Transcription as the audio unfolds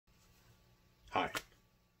Hi.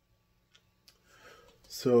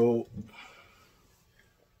 So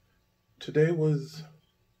today was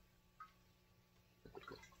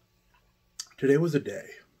a day.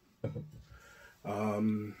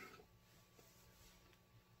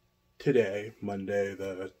 Today, Monday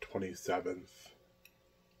the 27th,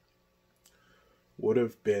 would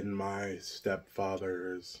have been my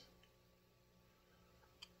stepfather's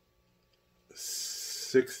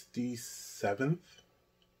 67th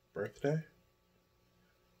birthday.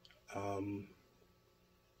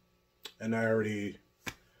 And I already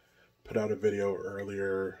put out a video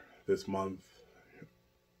earlier this month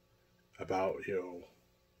about,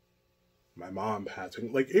 my mom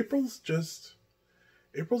passing. Like, April's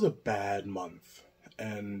a bad month.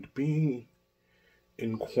 And being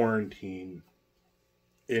in quarantine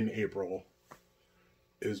in April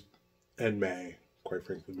and May, quite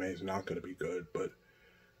frankly, May is not going to be good, but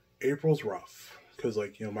April's rough. Because,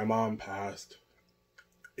 my mom passed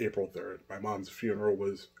April 3rd. My mom's funeral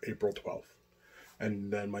was April 12th.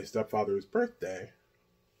 And then my stepfather's birthday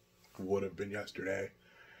would have been yesterday.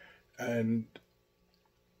 And,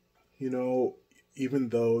 even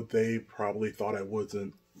though they probably thought I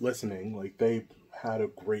wasn't listening, they had a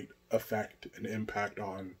great effect and impact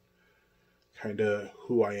on kind of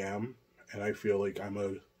who I am. And I feel like I'm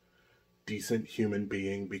a decent human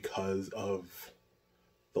being because of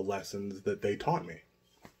the lessons that they taught me.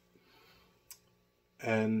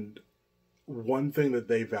 And one thing that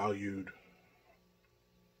they valued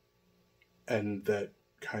and that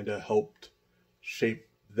kind of helped shape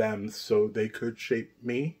them so they could shape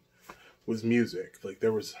me was music.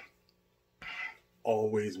 There was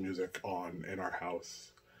always music on in our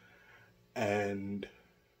house. And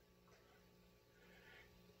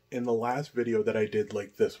in the last video that I did,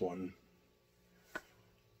 this one,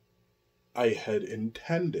 I had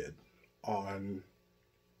intended on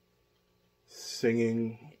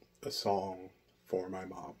singing a song for my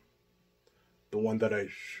mom. The one that I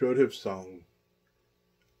should have sung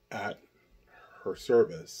at her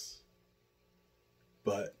service,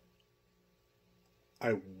 but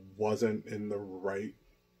I wasn't in the right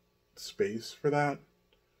space for that.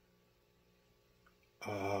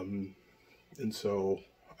 And so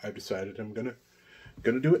I decided I'm gonna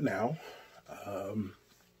do it now.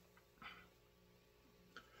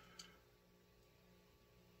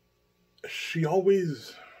 She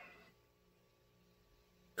always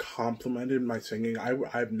complimented my singing.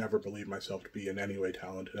 I've never believed myself to be in any way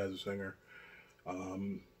talented as a singer.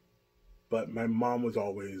 But my mom was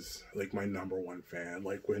always my number one fan.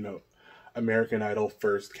 When American Idol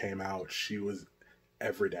first came out, she was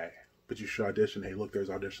every day. But you should audition. Hey, look, there's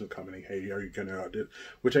auditions coming. Hey, are you gonna audition?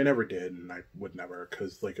 Which I never did, and I would never,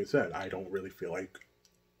 because like I said, I don't really feel like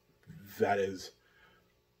that is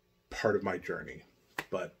part of my journey.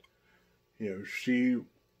 But she,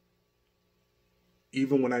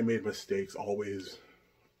 even when I made mistakes, always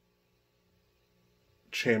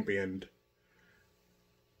championed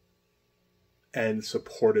and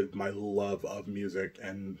supported my love of music,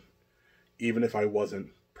 and even if I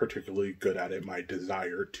wasn't particularly good at it, my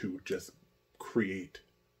desire to just create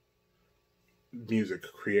music,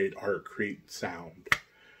 create art, create sound.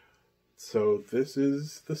 So this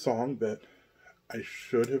is the song that I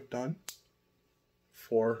should have done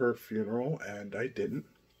for her funeral, and I didn't.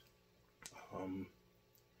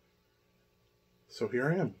 So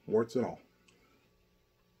here I am, warts and all.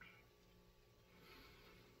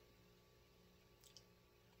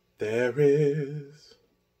 There is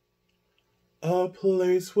a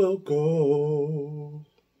place we'll go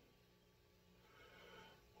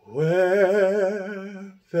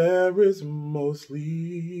where there is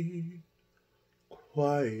mostly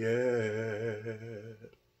quiet.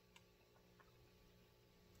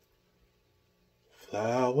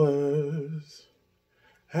 Flowers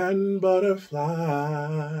and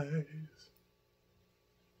butterflies.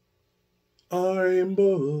 A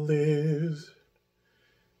rainbow lives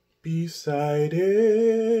beside it.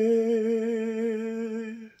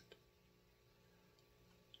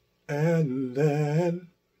 And then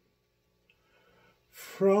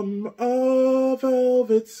from a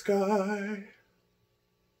velvet sky,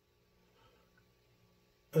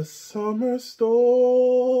 a summer storm,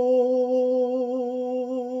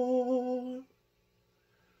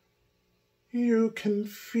 you can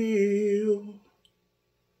feel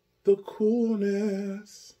the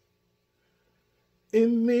coolness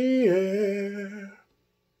in the air,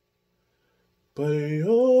 but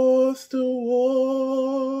you're still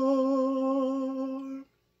warm.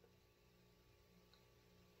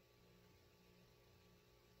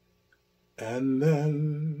 And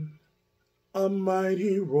then a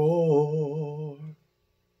mighty roar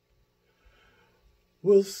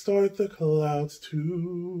will start the clouds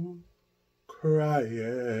to crying.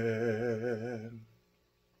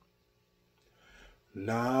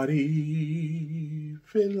 Not even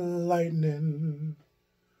lightning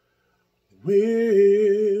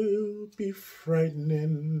will be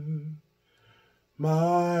frightening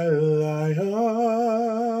my lion.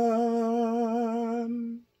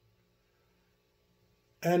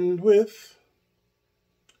 And with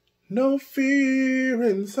no fear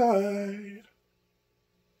inside,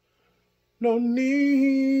 no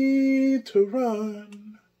need to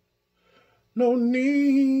run, no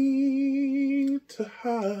need to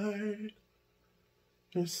hide,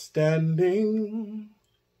 you're standing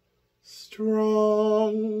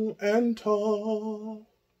strong and tall.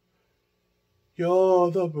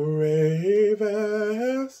 You're the bravest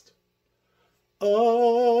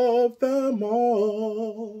of them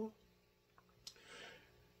all.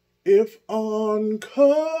 If on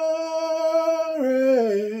courage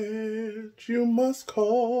you must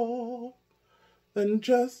call, then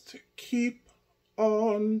just keep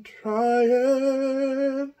on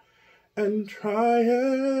trying and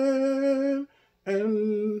trying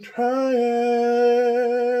and trying.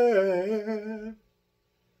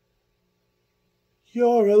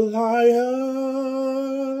 You're a lion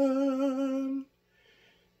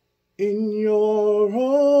in your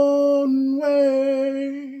own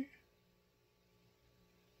way.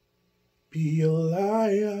 Be a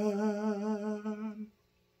lion.